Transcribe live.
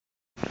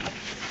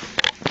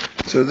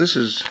So this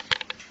is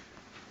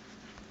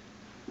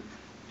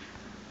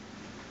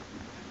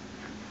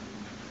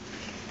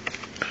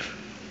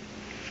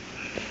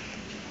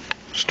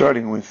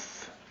starting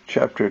with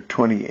chapter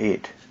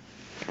 28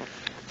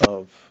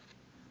 of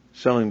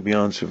Selling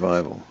Beyond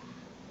Survival,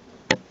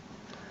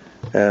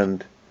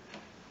 and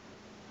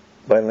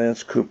by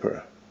Lance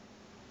Cooper.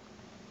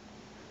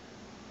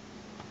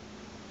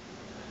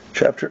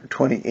 Chapter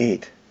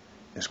 28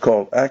 is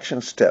called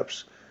Action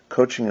Steps,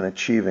 Coaching and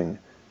Achieving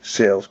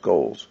Sales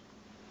Goals.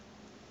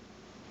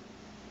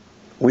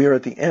 We are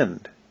at the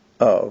end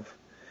of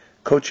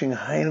coaching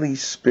highly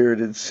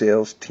spirited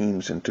sales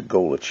teams into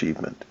goal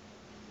achievement.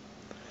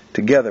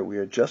 Together, we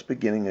are just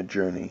beginning a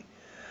journey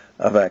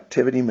of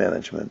activity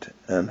management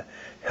and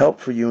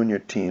help for you and your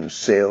team's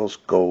sales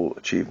goal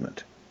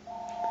achievement.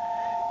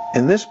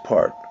 In this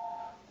part,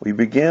 we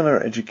began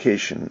our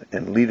education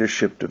and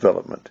leadership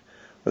development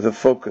with a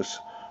focus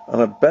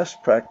on a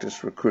best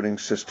practice recruiting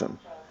system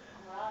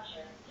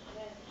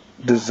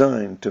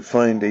designed to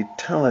find a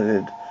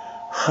talented,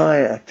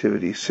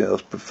 high-activity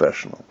sales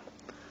professional.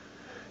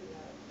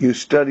 You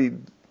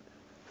studied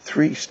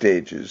 3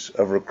 stages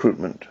of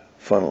recruitment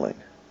funneling: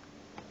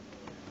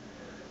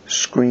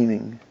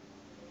 screening,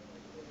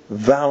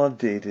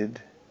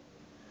 validated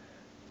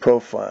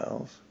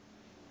profiles,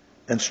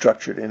 and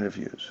structured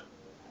interviews.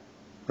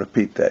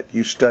 Repeat that.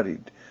 You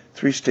studied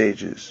 3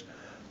 stages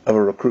of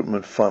a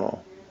recruitment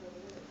funnel: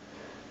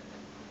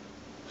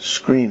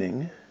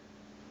 screening,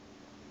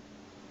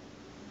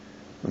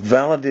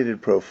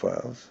 validated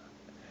profiles,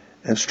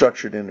 and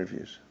structured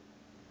interviews.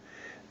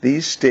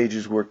 These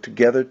stages work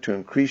together to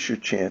increase your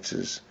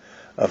chances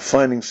of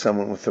finding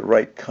someone with the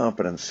right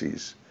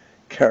competencies,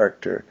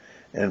 character,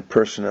 and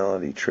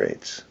personality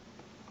traits.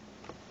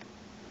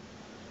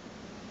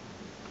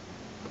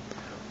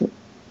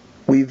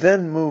 We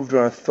then moved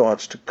our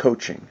thoughts to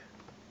coaching.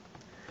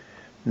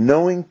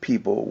 Knowing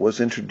people was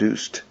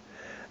introduced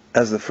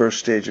as the first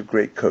stage of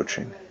great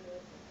coaching.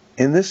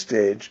 In this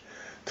stage,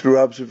 through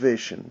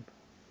observation,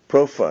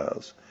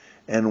 profiles,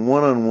 and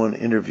one-on-one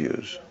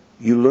interviews,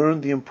 you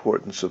learn the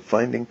importance of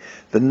finding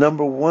the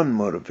number one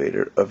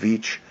motivator of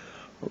each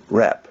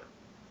rep.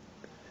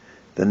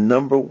 The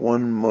number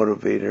one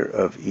motivator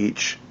of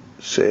each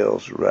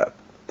sales rep.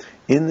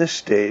 In this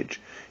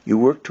stage, you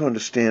work to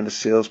understand a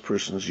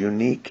salesperson's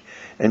unique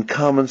and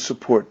common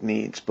support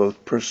needs,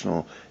 both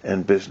personal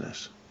and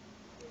business.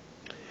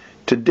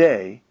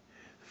 Today,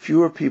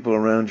 fewer people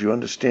around you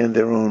understand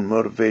their own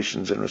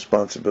motivations and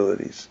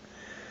responsibilities.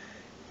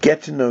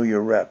 Get to know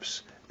your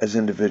reps as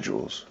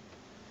individuals.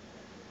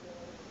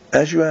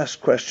 As you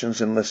ask questions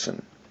and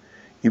listen,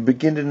 you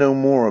begin to know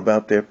more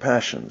about their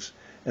passions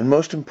and,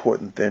 most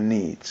important, their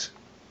needs.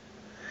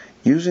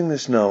 Using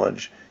this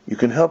knowledge, you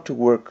can help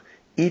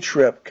each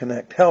rep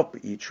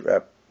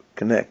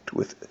connect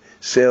with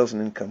sales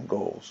and income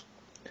goals.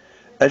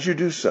 As you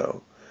do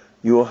so,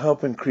 you will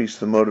help increase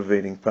the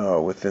motivating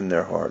power within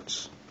their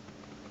hearts.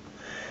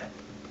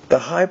 The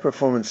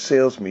high-performance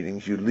sales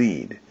meetings you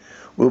lead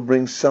will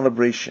bring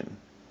celebration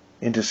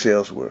into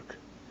sales work.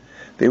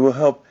 They will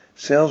help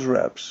sales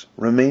reps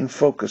remain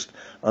focused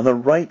on the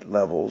right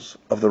levels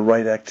of the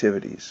right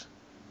activities.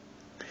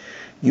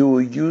 You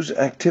will use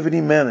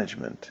activity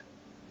management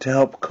to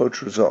help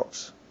coach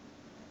results.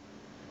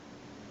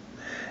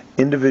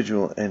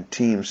 Individual and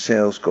team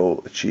sales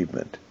goal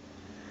achievement.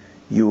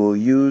 You will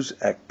use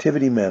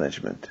activity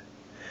management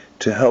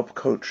to help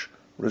coach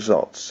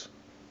results.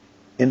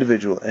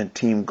 Individual and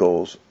team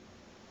goals,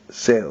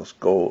 sales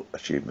goal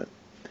achievement.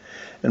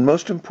 And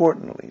most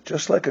importantly,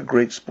 just like a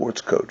great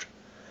sports coach,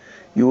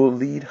 you will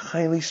lead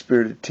highly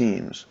spirited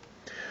teams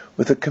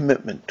with a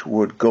commitment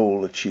toward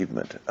goal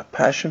achievement, a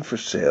passion for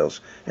sales,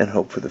 and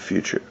hope for the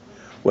future.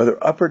 Whether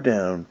up or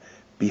down,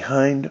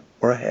 behind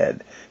or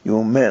ahead, you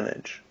will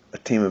manage a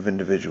team of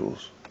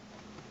individuals.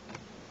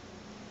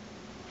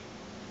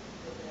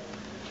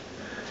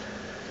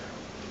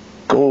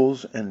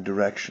 Goals and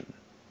direction.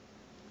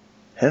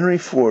 Henry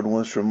Ford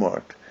once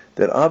remarked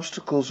that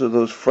obstacles are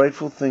those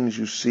frightful things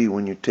you see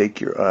when you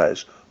take your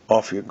eyes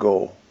off your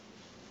goal.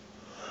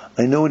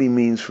 I know what he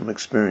means from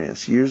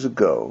experience. Years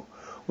ago,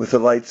 with the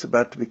lights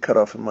about to be cut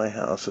off in my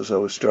house as I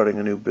was starting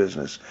a new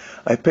business,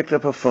 I picked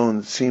up a phone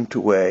that seemed to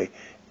weigh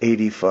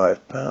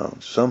 85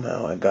 pounds.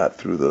 Somehow I got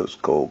through those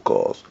cold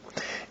calls.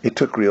 It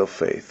took real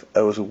faith.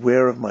 I was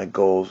aware of my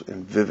goals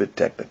in vivid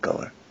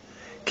technicolor.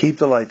 Keep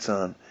the lights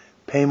on,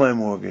 pay my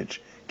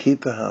mortgage,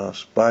 keep the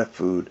house, buy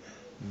food,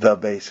 the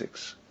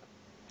basics.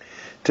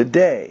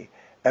 Today,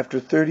 after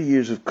 30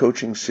 years of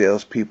coaching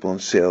salespeople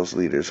and sales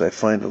leaders, I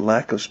find a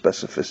lack of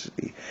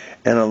specificity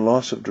and a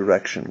loss of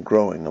direction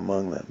growing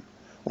among them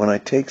when I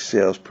take a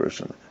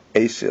salesperson,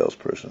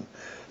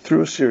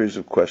 through a series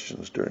of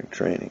questions during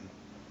training.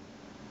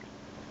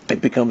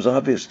 It becomes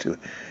obvious to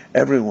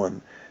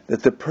everyone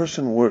that the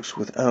person works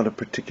without a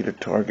particular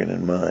target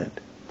in mind.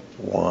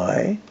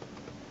 Why?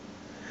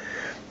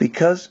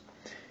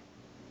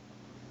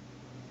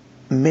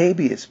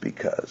 Maybe it's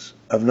because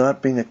of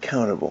not being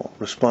accountable,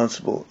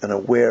 responsible, and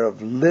aware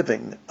of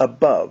living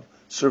above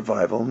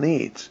survival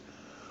needs.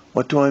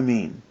 What do I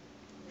mean?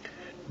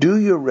 Do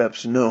your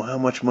reps know how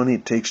much money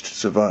it takes to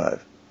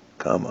survive,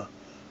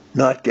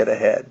 not get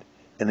ahead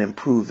and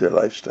improve their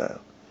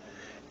lifestyle,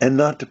 and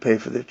not to pay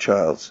for their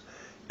child's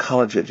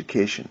college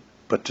education,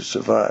 but to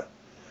survive?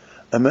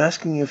 I'm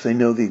asking you if they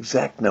know the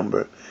exact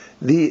number.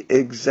 The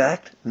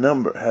exact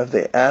number. Have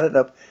they added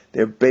up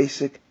their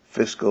basic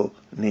fiscal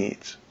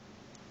needs?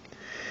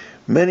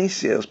 Many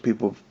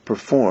salespeople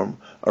perform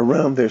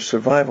around their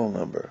survival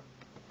number.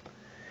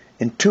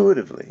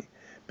 Intuitively,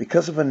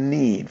 because of a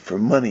need for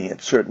money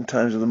at certain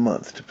times of the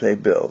month to pay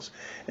bills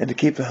and to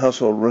keep the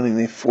household running,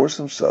 they force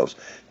themselves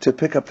to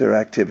pick up their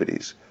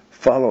activities,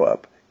 follow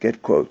up,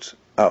 get quotes,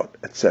 out,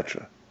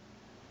 etc.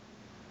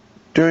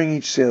 During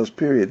each sales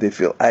period, they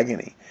feel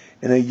agony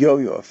and a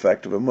yo-yo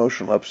effect of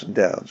emotional ups and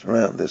downs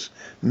around this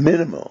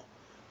minimal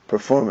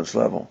performance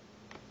level.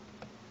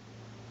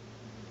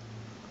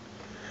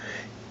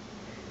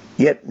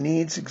 Yet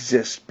needs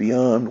exist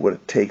beyond what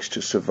it takes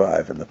to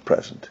survive in the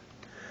present.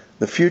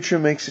 The future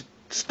makes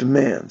its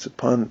demands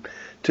upon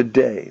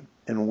today,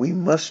 and we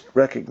must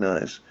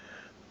recognize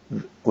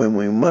them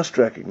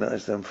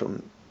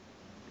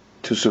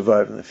to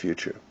survive in the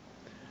future.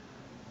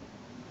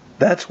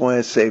 That's why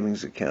a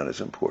savings account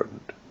is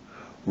important.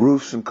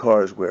 Roofs and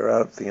cars wear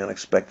out. The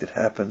unexpected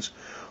happens.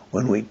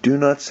 When we do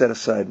not set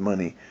aside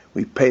money,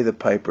 we pay the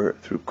piper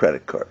through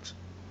credit cards.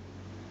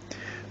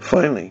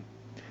 Finally,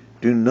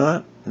 do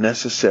not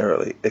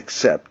necessarily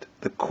accept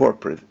the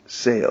corporate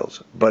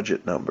sales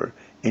budget number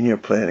in your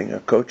planning or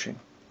coaching.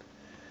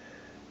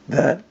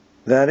 That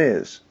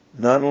is,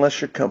 not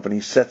unless your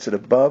company sets it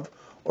above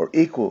or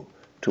equal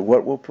to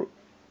what will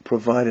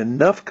provide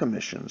enough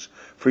commissions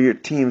for your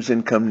team's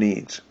income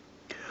needs.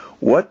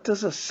 What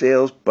does a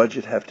sales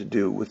budget have to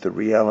do with the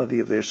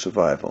reality of their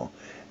survival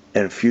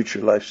and future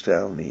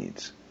lifestyle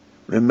needs?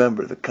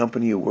 Remember, the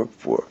company you work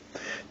for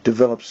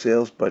develops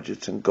sales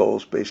budgets and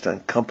goals based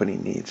on company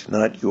needs,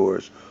 not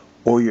yours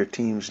or your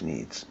team's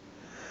needs.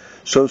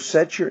 So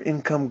set your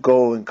income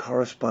goal and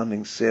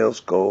corresponding sales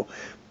goal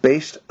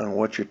based on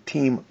what your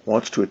team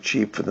wants to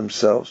achieve for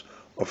themselves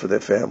or for their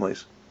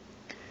families.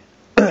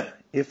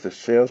 If the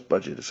sales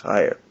budget is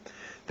higher,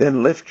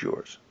 then lift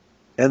yours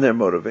and their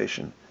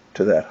motivation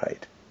to that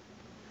height.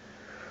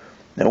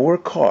 Now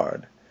work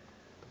hard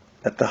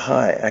at the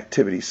high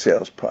activity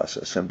sales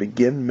process and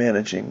begin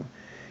managing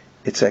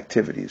its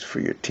activities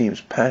for your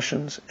team's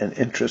passions and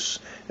interests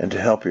and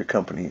to help your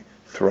company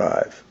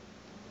thrive.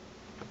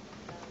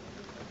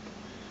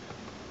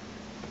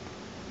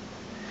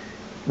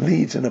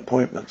 Leads and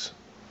appointments.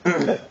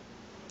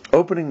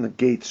 Opening the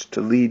gates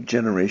to lead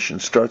generation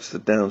starts the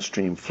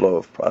downstream flow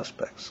of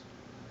prospects,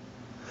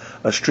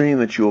 a stream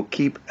that you will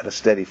keep at a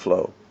steady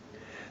flow.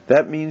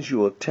 That means you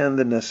will attend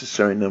the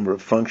necessary number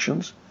of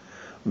functions,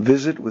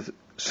 visit with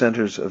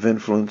centers of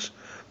influence,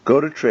 go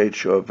to trade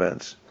show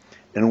events,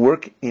 and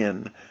work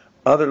in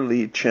other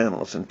lead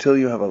channels until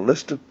you have a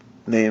list of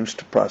names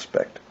to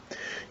prospect.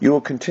 You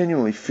will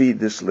continually feed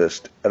this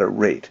list at a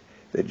rate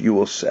that you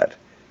will set,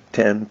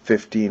 10,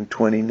 15,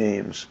 20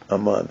 names a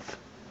month.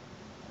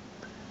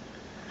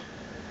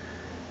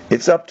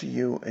 It's up to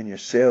you and your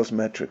sales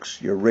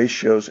metrics, your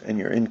ratios, and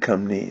your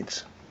income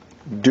needs.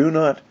 Do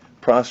not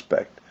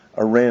prospect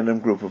a random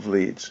group of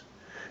leads.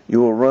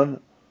 You will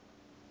run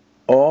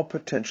all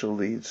potential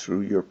leads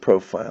through your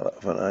profile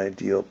of an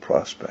ideal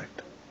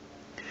prospect.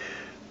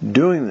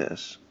 Doing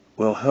this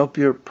will help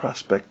your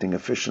prospecting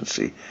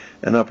efficiency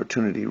and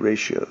opportunity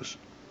ratios.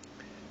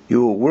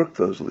 You will work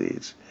those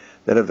leads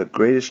that have the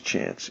greatest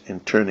chance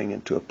in turning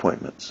into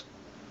appointments.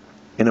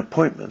 In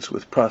appointments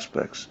with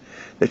prospects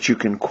that you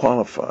can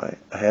qualify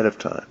ahead of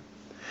time,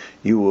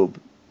 you will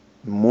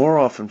more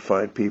often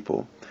find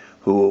people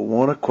who will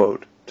want a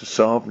quote to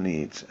solve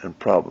needs and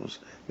problems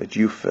that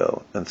you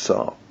fill and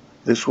solve.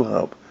 This will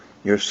help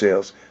your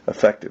sales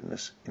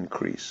effectiveness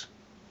increase.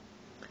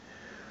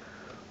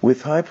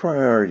 With high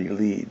priority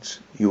leads,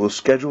 you will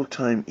schedule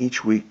time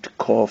each week to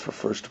call for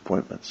first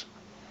appointments.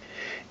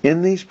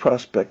 In these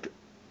prospect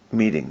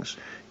meetings,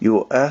 you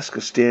will ask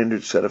a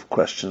standard set of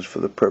questions for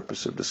the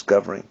purpose of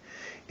discovering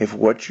if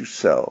what you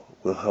sell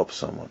will help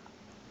someone.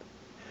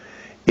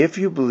 If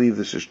you believe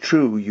this is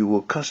true, you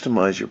will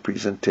customize your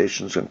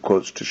presentations and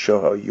quotes to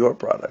show how your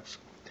products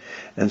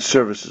and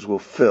services will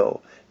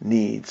fill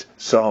needs,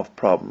 solve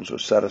problems, or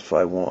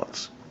satisfy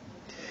wants.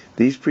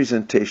 These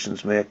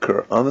presentations may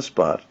occur on the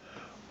spot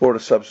or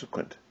at a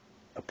subsequent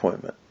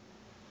appointment.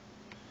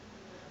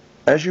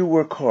 As you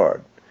work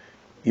hard,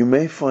 you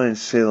may find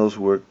sales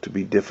work to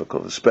be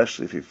difficult,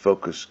 especially if you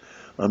focus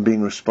on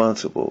being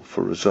responsible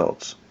for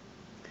results.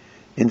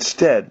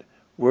 Instead,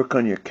 work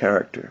on your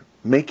character.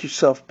 Make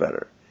yourself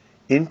better.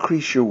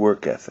 Increase your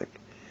work ethic.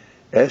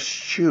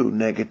 Eschew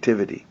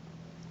negativity.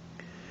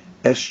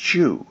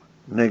 Eschew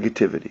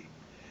negativity.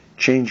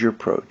 Change your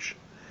approach.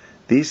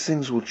 These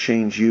things will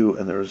change you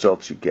and the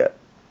results you get.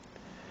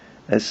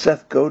 As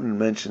Seth Godin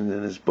mentioned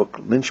in his book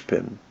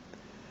Linchpin,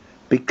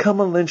 become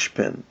a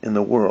linchpin in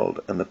the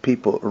world and the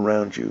people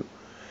around you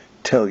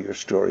tell your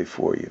story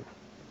for you.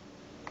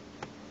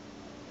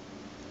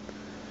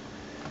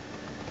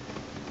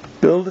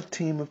 Build a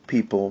team of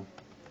people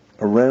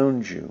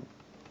around you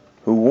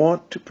who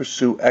want to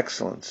pursue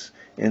excellence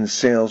in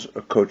sales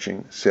or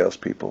coaching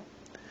salespeople.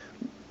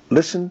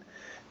 Listen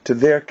to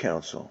their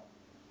counsel.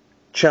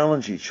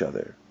 Challenge each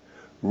other.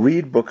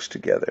 Read books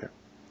together.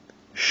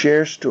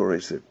 Share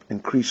stories that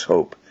increase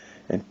hope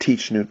and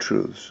teach new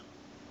truths.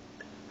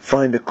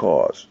 Find a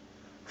cause.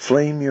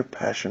 Flame your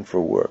passion for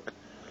work.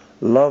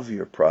 Love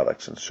your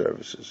products and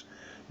services.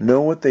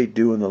 Know what they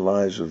do in the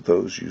lives of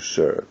those you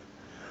serve.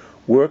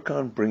 Work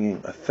on bringing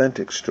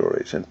authentic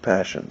stories and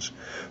passions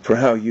for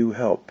how you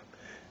help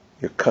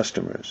your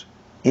customers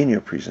in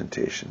your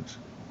presentations.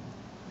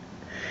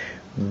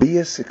 Be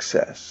a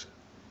success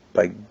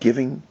by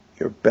giving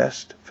your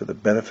best for the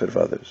benefit of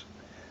others.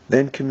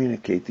 Then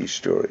communicate these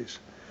stories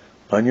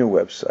on your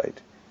website,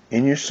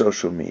 in your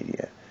social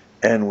media,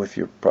 and with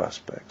your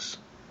prospects.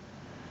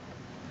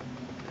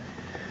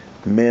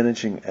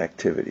 Managing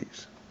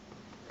activities.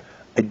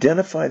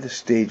 Identify the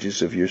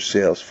stages of your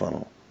sales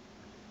funnel.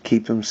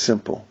 Keep them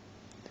simple.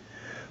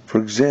 For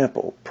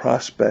example,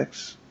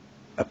 prospects,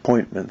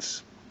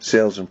 appointments,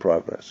 sales in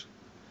progress.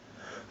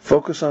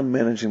 Focus on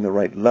managing the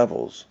right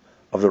levels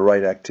of the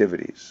right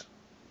activities.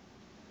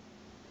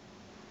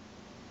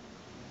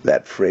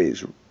 That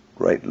phrase,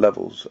 right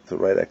levels of the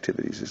right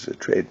activities, is a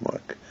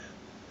trademark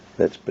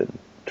that's been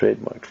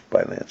trademarked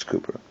by Lance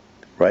Cooper.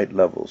 Right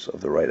levels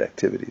of the right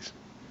activities.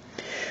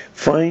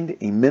 Find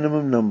a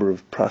minimum number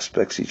of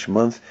prospects each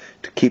month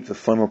to keep the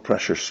funnel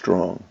pressure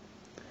strong.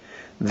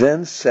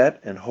 Then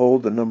set and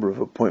hold the number of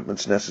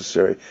appointments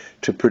necessary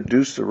to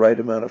produce the right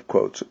amount of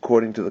quotes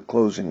according to the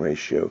closing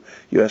ratio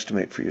you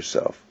estimate for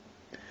yourself.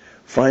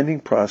 Finding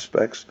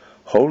prospects,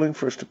 holding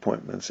first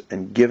appointments,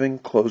 and giving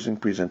closing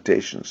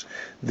presentations.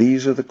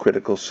 These are the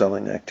critical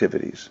selling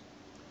activities.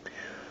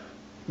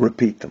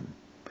 Repeat them.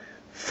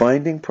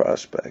 Finding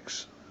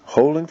prospects,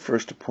 holding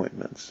first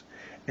appointments,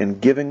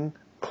 and giving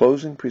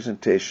closing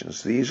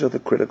presentations. These are the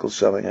critical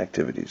selling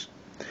activities.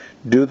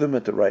 Do them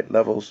at the right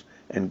levels,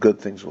 and good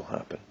things will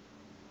happen.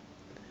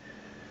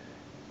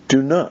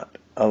 Do not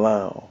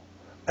allow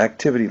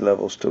activity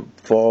levels to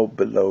fall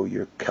below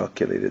your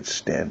calculated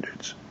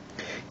standards.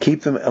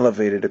 Keep them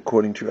elevated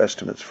according to your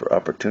estimates for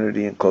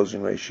opportunity and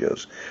closing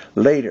ratios.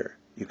 Later,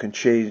 you can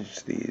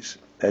change these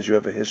as you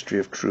have a history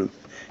of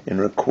truth in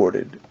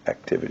recorded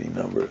activity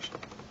numbers.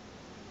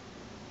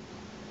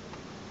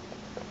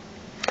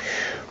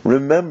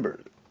 Remember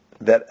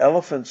that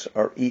elephants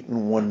are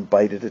eaten one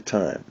bite at a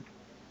time.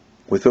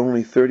 With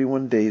only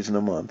 31 days in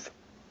a month,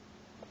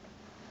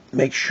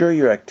 make sure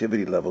your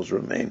activity levels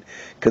remain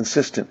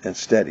consistent and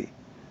steady.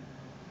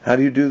 How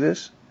do you do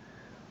this?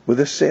 With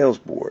a sales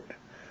board.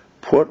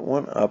 Put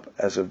one up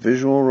as a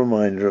visual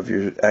reminder of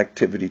your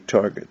activity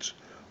targets,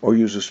 or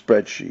use a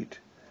spreadsheet,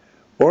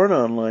 or an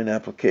online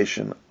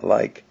application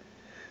like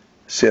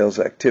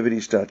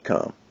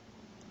salesactivities.com.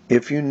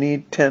 If you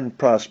need 10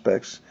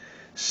 prospects,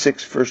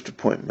 6 first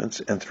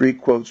appointments, and 3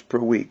 quotes per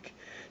week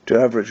to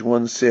average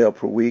 1 sale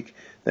per week,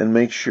 then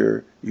make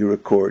sure you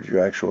record your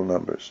actual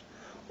numbers.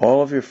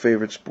 All of your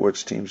favorite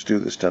sports teams do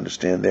this to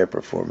understand their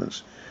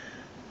performance.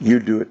 You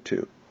do it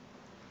too.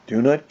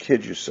 Do not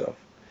kid yourself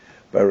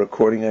by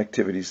recording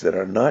activities that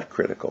are not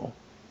critical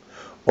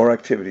or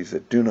activities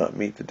that do not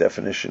meet the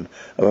definition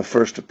of a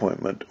first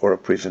appointment or a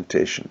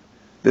presentation.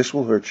 This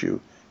will hurt you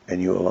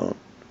and you alone.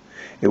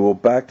 It will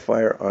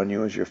backfire on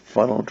you as your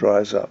funnel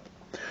dries up,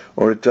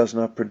 or it does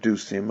not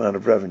produce the amount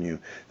of revenue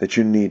that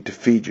you need to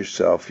feed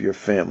yourself, your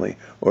family,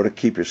 or to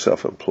keep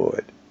yourself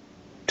employed.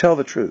 Tell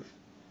the truth.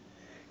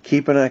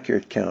 Keep an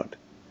accurate count.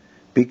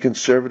 Be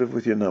conservative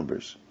with your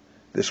numbers.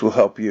 This will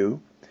help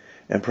you,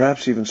 and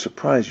perhaps even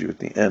surprise you at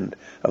the end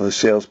of the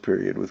sales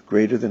period with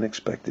greater than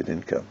expected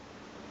income.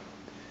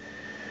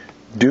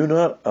 Do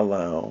not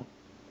allow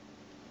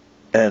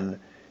an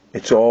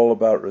 "it's all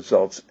about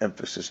results"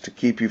 emphasis to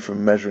keep you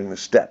from measuring the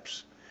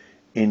steps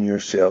in your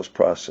sales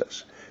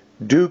process.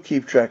 Do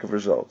keep track of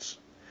results.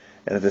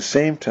 And at the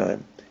same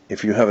time,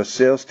 if you have a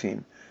sales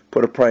team,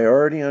 put a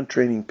priority on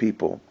training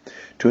people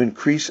to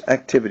increase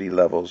activity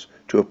levels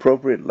to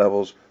appropriate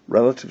levels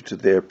relative to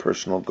their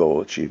personal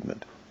goal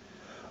achievement.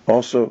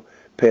 Also,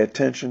 pay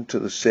attention to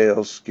the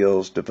sales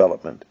skills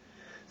development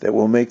that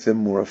will make them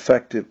more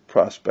effective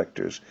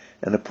prospectors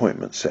and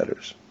appointment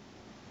setters.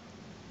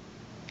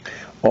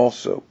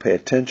 Also, pay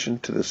attention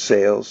to the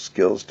sales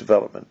skills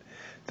development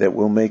that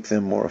will make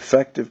them more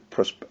effective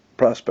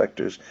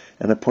prospectors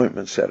and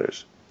appointment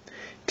setters.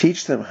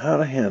 Teach them how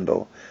to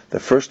handle the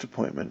first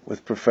appointment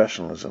with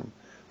professionalism,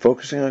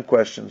 focusing on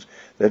questions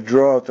that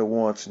draw out the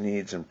wants,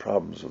 needs, and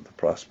problems of the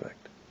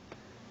prospect.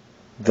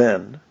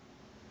 Then,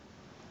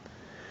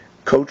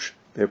 coach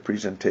their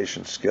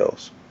presentation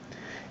skills.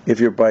 If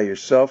you're by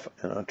yourself,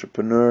 an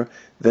entrepreneur,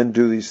 then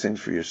do these things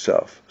for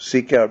yourself.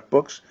 Seek out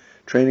books,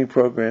 training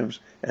programs,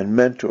 and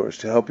mentors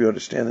to help you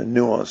understand the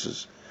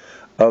nuances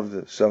of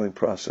the selling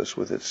process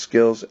with its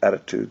skills,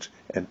 attitudes,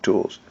 and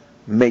tools.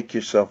 Make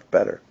yourself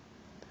better.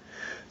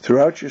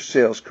 Throughout your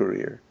sales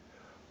career,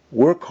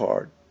 work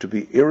hard to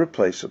be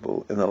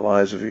irreplaceable in the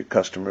lives of your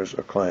customers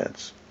or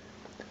clients.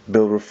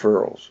 Build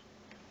referrals.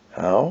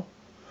 How?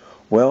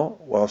 Well,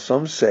 while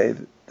some say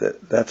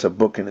that that's a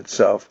book in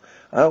itself,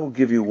 I will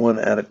give you one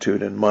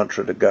attitude and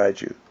mantra to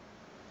guide you.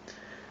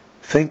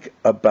 Think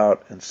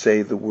about and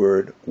say the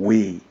word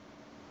we.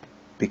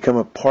 Become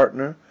a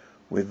partner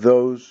with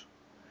those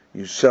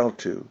you sell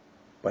to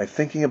by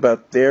thinking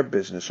about their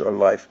business or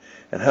life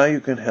and how you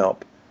can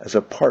help as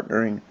a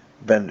partnering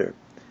vendor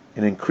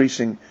in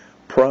increasing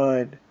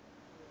pride,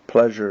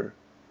 pleasure,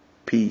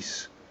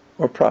 peace,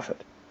 or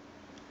profit.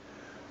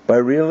 By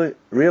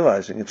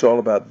realizing it's all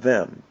about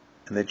them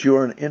and that you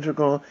are an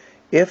integral,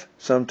 if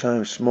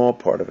sometimes small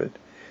part of it,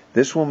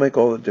 this will make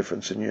all the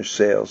difference in your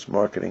sales,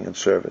 marketing, and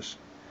service.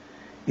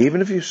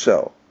 Even if you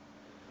sell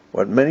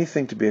what many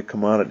think to be a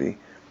commodity,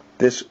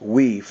 this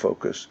we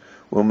focus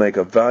will make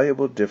a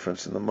valuable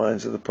difference in the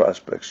minds of the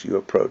prospects you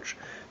approach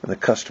and the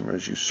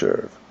customers you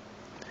serve.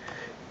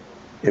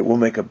 It will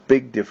make a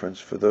big difference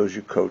for those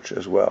you coach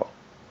as well.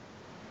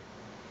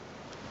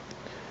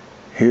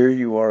 Here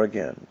you are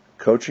again,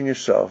 coaching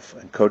yourself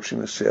and coaching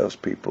the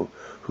salespeople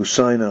who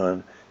sign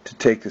on to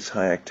take this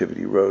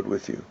high-activity road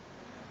with you.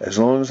 As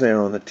long as they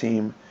are on the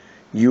team,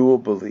 you will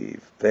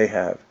believe they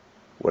have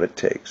what it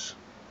takes.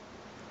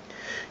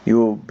 You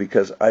will,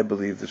 because I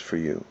believe this for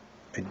you.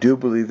 I do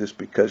believe this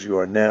because you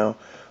are now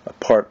a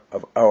part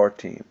of our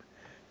team.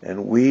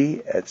 And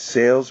we at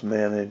Sales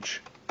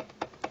Manage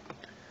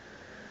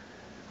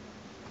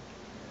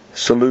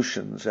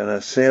Solutions and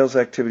at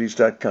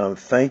salesactivities.com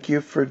thank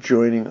you for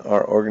joining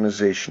our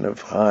organization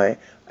of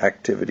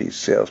high-activity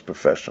sales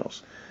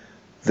professionals.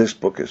 This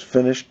book is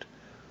finished,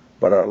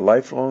 but our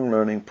lifelong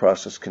learning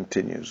process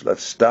continues.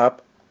 Let's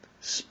stop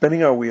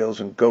spinning our wheels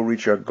and go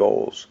reach our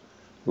goals,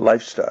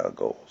 lifestyle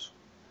goals.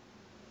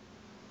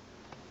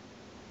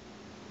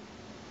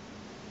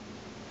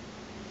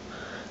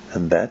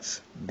 And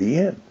that's the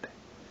end.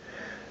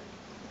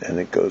 And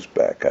it goes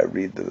back. I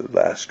read the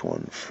last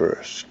one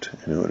first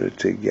in order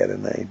to get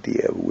an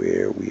idea of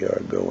where we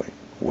are going.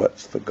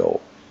 What's the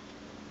goal?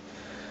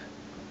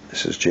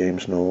 This is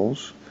James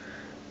Knowles,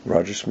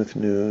 Roger Smith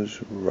News,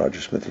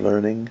 Roger Smith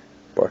Learning,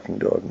 Barking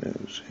Dog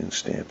News in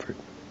Stanford.